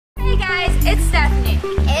guys, it's Stephanie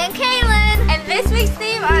and Kaelyn, and this week's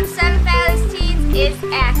theme on Seven Valley's Teens is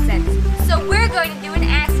accents. So we're going to do an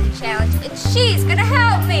accent challenge, and she's gonna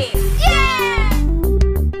help me. Yeah!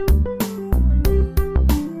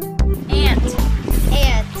 Ant,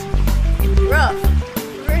 roof,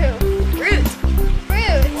 root,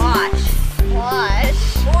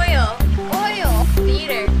 wash, oil,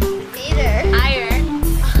 feeder, iron,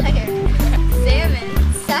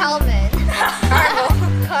 salmon, caramel,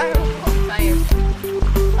 fire,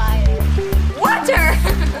 water.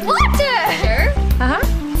 Sure.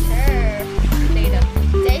 Sure.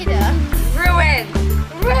 Data. Ruin.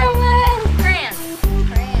 France.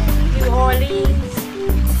 New Orleans.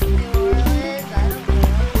 I don't know.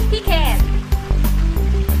 Pecan.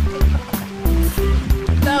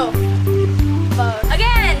 Boat.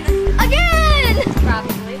 Again.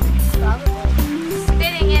 Probably.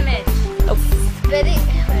 Spitting image.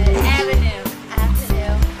 Avenue.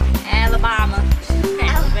 Alabama.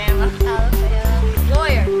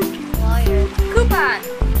 Lawyer. Coupon.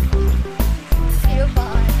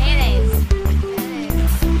 Mayonnaise.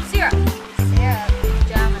 Syrup.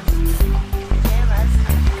 Pajamas.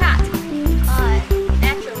 Cot.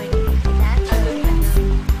 Naturally.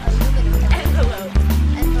 Envelope.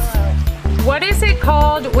 What is it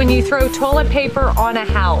called when you throw toilet paper on a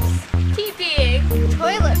house? TPing.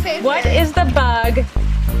 Toilet paper. What is the bug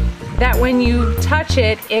that when you touch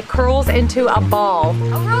it, it curls into a ball?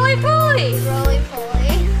 A roly-poly.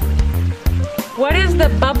 What is the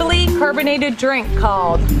bubbly carbonated drink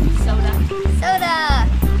called? Soda.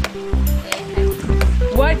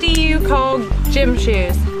 What do you call gym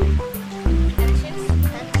shoes?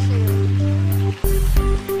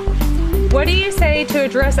 What do you say to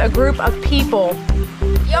address a group of people?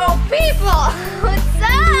 Yo, people! What's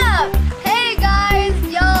up? Hey guys,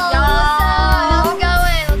 yo, what's up? How's it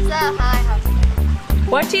going? What's up? Hi, how's it going?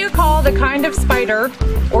 What do you call the kind of spider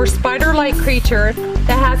or spider-like creature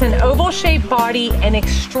that has an oval-shaped body and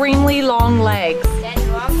extremely long legs? Daddy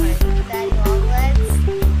Longlegs.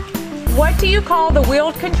 What do you call the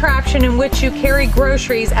wheeled contraption in which you carry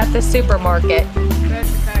groceries at the supermarket?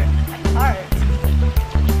 Grocery cart.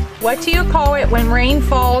 What do you call it when rain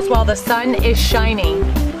falls while the sun is shining?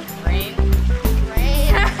 Rain.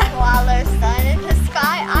 While there's sun in the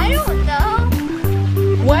sky. I don't know.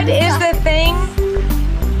 What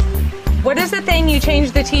is the thing you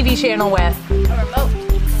change the TV channel with? A remote.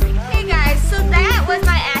 Hey guys, so that was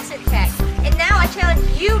my accent check. And now I challenge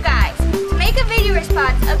you guys to make a video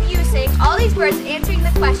response of you saying all these words and answering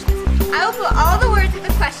the questions. I will put all the words of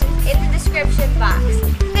the questions in the description box.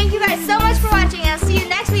 Thank you guys so much for watching, and I'll see you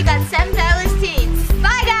next week on Seven Valley